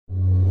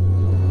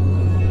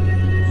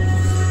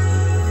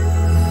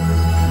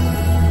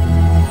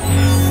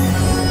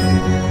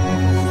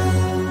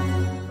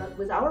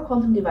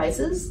quantum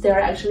devices,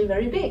 they're actually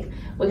very big.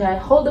 We can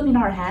hold them in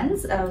our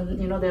hands,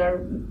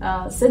 they're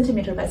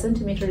centimeter by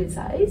centimeter in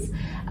size,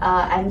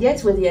 and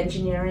yet with the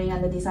engineering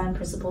and the design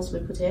principles we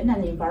put in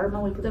and the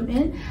environment we put them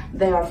in,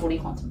 they are fully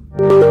quantum.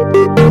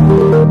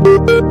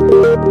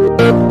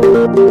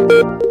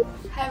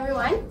 Hi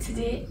everyone,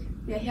 today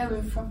we are here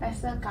with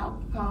Professor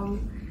Gao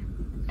from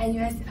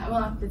NUS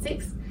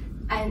Physics,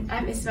 and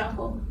I'm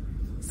Yvonne.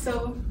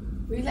 So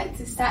we'd like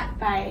to start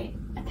by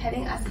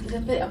telling us a little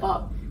bit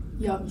about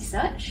your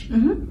research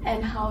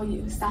and how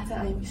you started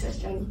on your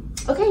research journey.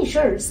 Okay,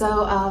 sure.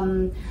 So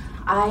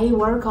I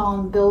work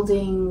on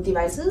building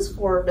devices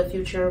for the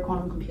future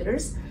quantum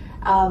computers.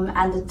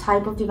 And the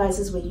type of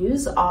devices we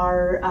use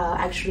are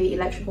actually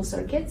electrical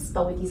circuits,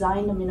 but we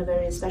design them in a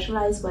very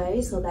specialized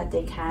way so that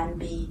they can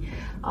be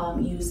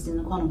used in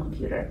a quantum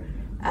computer.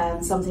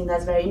 And something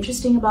that's very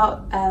interesting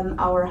about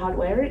our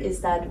hardware is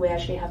that we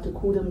actually have to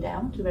cool them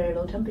down to very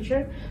low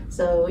temperature.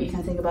 So you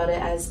can think about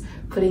it as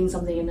putting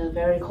something in a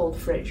very cold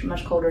fridge,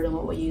 much colder than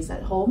what we use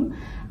at home.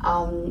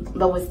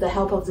 But with the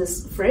help of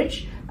this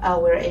fridge,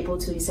 we're able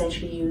to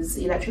essentially use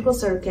electrical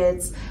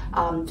circuits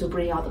to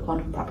bring out the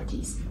quantum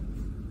properties.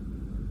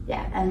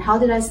 Yeah, and how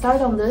did I start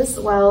on this?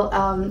 Well,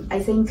 I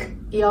think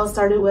it all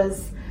started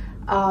with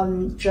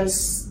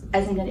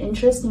an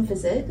interest in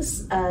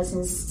physics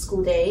since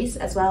school days,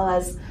 as well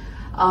as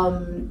I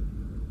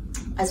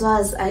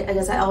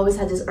guess I always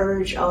had this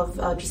urge of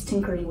just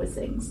tinkering with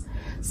things.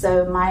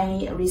 So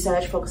my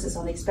research focuses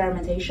on the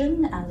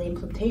experimentation and the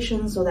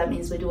implementation, so that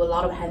means we do a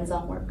lot of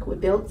hands-on work. We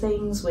build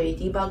things, we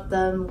debug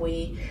them,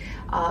 we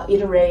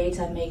iterate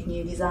and make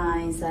new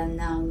designs and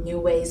new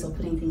ways of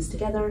putting things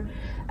together.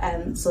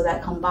 So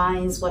that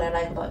combines what I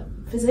like about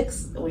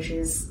physics, which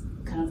is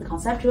kind of the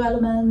conceptual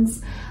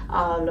elements,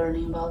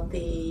 learning about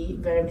the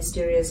very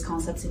mysterious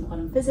concepts in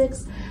quantum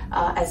physics,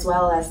 as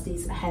well as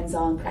these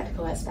hands-on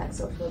practical aspects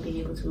of being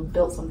able to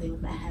build something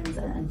with my hands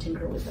and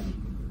tinker with them.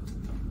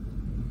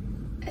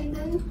 And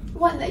then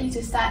what led you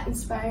to start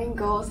inspiring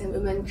girls and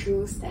women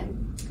through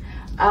STEM?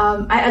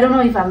 I don't know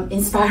if I'm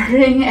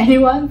inspiring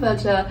anyone,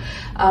 but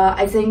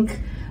I think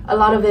a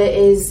lot of it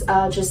is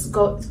just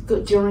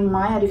during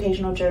my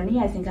educational journey.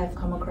 I think I've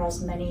come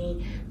across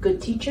many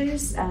good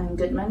teachers and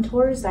good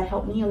mentors that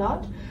helped me a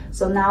lot.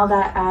 So now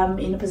that I'm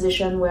in a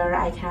position where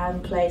I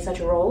can play such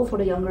a role for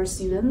the younger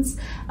students,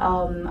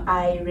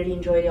 I really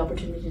enjoy the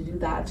opportunity to do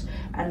that.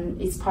 And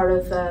it's part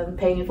of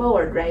paying it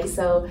forward, right?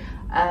 So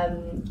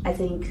I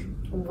think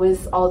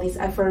with all these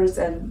efforts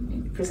and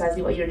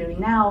precisely what you're doing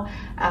now,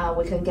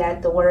 we can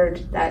get the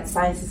word that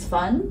science is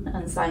fun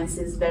and science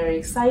is very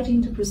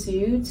exciting to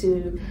pursue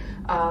to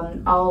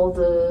all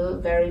the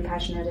very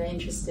passionate and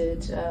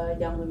interested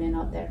young women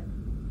out there.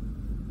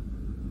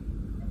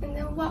 And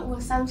then what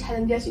were some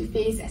challenges you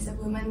faced as a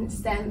woman in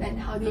STEM, and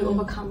how do you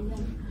overcome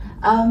them?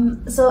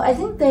 So I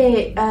think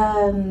they,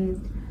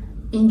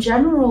 in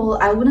general,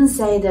 I wouldn't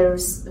say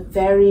there's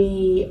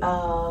very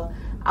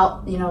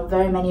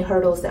many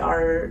hurdles that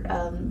are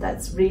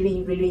that's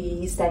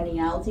really standing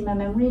out in my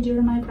memory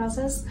during my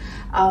process.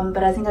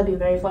 But I think I've been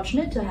very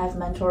fortunate to have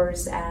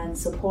mentors and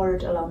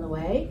support along the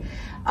way.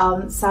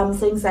 Some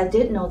things I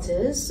did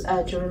notice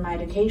during my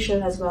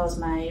education as well as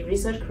my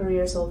research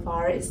career so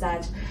far is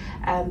that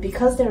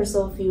because there are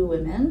so few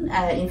women,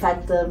 in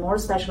fact the more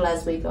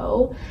specialized we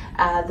go,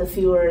 the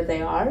fewer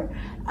they are,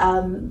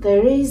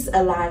 there is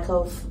a lack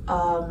of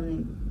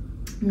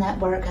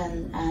network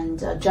and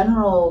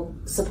general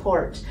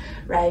support,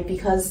 right?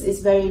 Because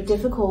it's very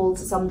difficult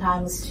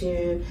sometimes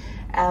to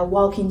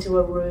walk into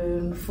a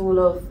room full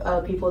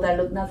of people that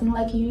look nothing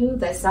like you,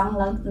 that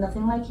sound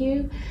nothing like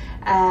you,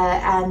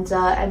 and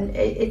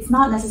it's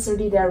not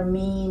necessarily they're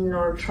mean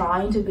or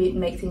trying to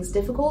make things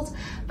difficult,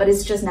 but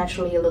it's just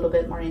naturally a little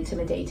bit more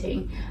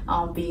intimidating,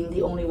 being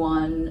the only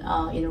one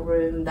in a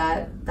room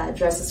that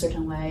dress a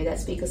certain way, that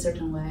speak a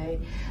certain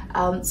way.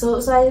 So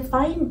I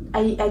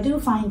do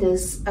find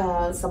this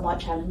somewhat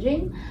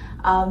challenging.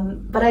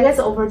 But I guess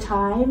over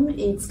time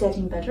it's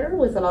getting better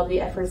with a lot of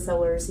the efforts that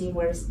we're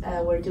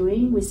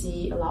doing. We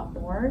see a lot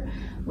more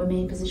women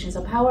in positions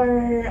of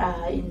power,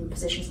 in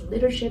positions of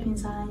leadership in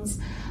science.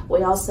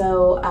 We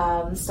also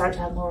start to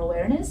have more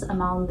awareness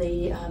among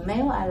the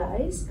male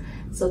allies,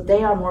 so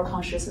they are more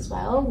conscious as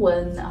well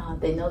when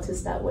they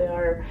notice that we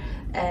are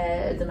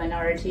the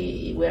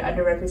minority, we're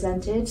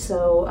underrepresented.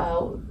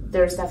 So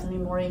there's definitely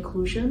more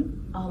inclusion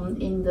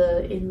in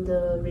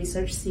the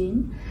research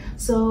scene.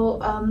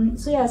 So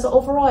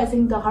overall, I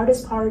think the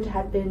hardest part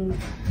had been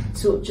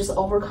to just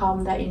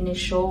overcome that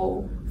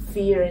initial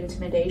fear,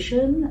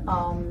 intimidation,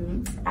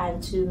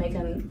 and to make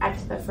an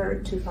active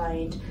effort to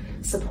find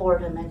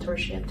support and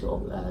mentorship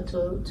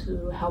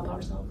to help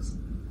ourselves.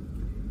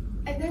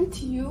 And then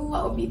to you,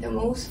 what would be the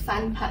most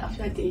fun part of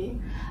your day?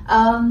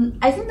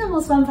 I think the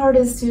most fun part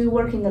is to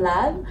work in the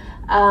lab.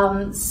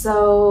 Now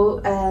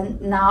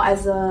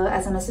as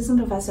an assistant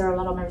professor, a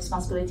lot of my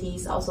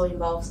responsibilities also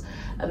involves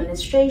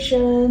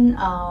administration,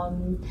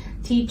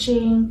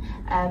 teaching,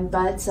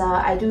 but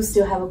I do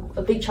still have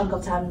a big chunk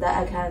of time that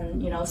I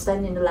can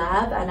spend in the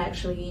lab and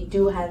actually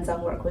do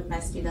hands-on work with my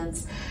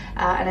students.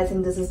 And I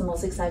think this is the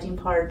most exciting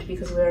part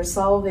because we're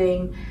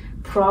solving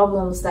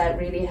problems that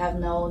really have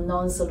no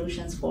known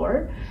solutions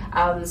for.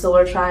 So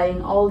we're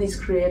trying all these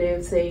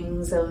creative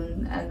things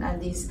and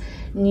these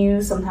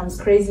new, sometimes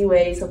crazy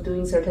ways of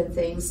doing certain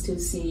things to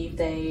see if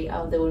they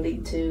will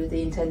lead to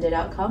the intended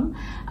outcome.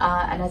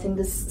 And I think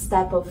this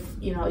step of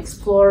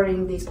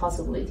exploring these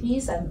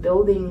possibilities and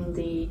building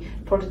the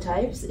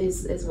prototypes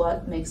is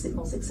what makes it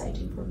most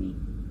exciting for me.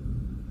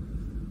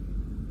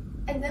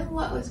 And then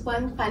what was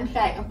one fun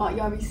fact about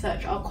your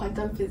research on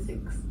quantum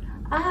physics?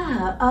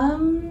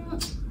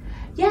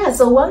 Yeah,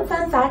 so one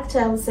fun fact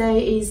I would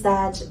say is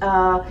that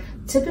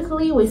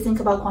typically we think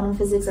about quantum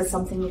physics as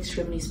something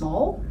extremely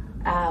small,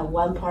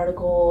 one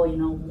particle,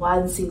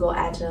 one single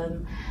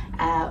atom,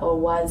 or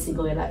one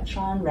single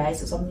electron, right?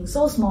 So something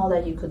so small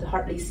that you could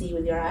hardly see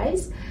with your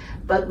eyes.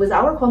 But with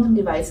our quantum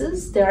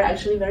devices, they're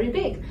actually very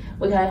big.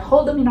 We can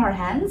hold them in our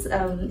hands,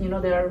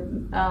 they're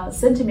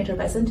centimeter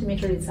by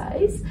centimeter in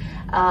size,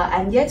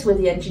 and yet with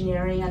the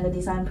engineering and the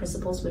design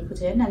principles we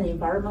put in and the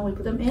environment we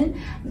put them in,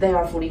 they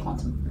are fully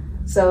quantum.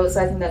 So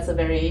I think that's a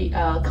very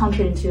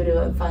counterintuitive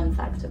and fun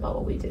fact about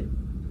what we do.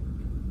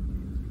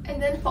 And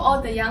then for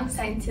all the young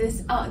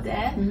scientists out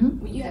there,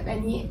 would you have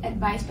any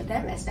advice for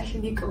them,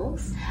 especially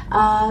girls?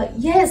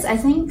 Yes, I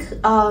think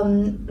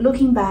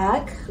looking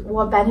back,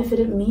 what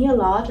benefited me a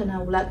lot, and I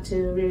would like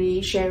to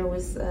really share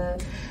with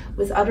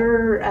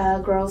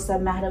other girls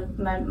that might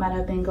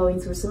have been going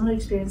through similar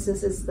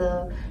experiences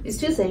is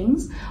two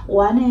things.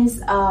 One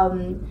is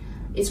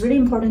it's really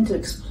important to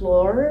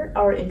explore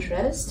our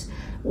interest,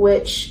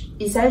 which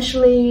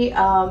essentially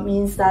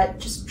means that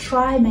just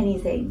try many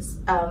things,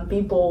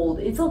 be bold.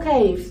 It's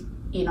okay if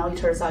it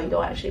turns out you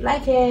don't actually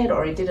like it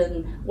or it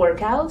didn't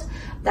work out.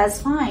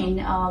 That's fine,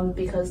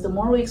 because the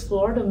more we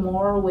explore, the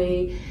more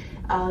we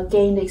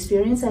gain the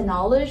experience and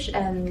knowledge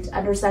and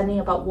understanding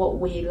about what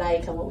we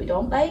like and what we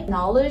don't like,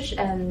 knowledge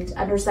and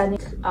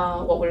understanding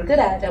what we're good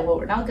at and what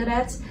we're not good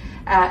at.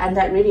 And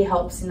that really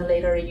helps in the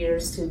later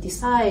years to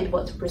decide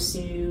what to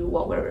pursue,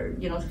 what we're,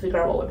 to figure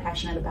out what we're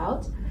passionate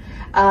about.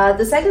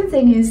 The second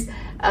thing is,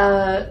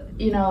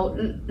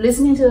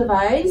 listening to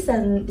advice,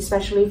 and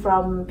especially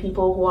from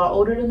people who are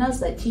older than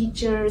us, like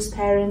teachers,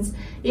 parents,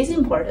 is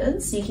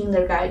important. Seeking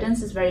their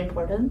guidance is very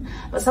important.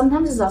 But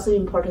sometimes it's also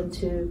important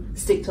to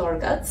stick to our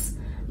guts,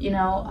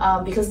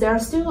 because there are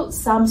still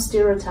some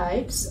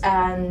stereotypes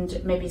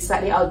and maybe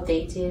slightly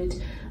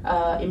outdated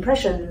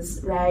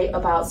impressions, right,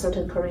 about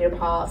certain career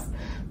paths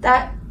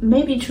that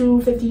may be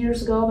true 50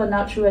 years ago, but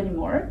not true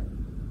anymore.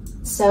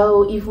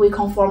 So if we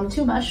conform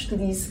too much to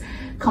these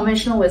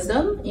conventional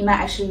wisdom, it might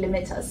actually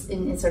limit us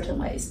in certain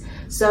ways.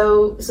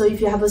 So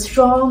if you have a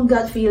strong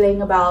gut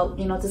feeling about,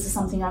 this is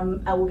something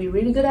I will be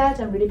really good at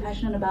and really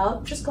passionate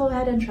about, just go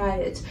ahead and try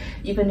it.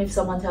 Even if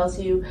someone tells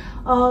you,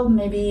 oh,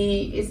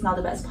 maybe it's not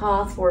the best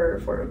path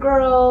for a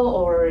girl,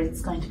 or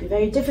it's going to be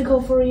very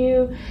difficult for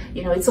you,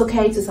 it's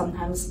okay to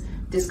sometimes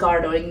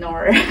discard or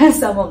ignore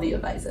some of the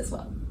advice as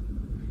well.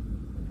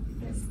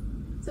 Yes.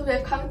 So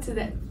we've come to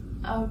the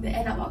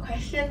end of our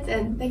questions,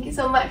 and thank you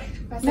so much,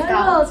 Professor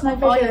No, it's my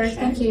pleasure.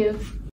 Thank you.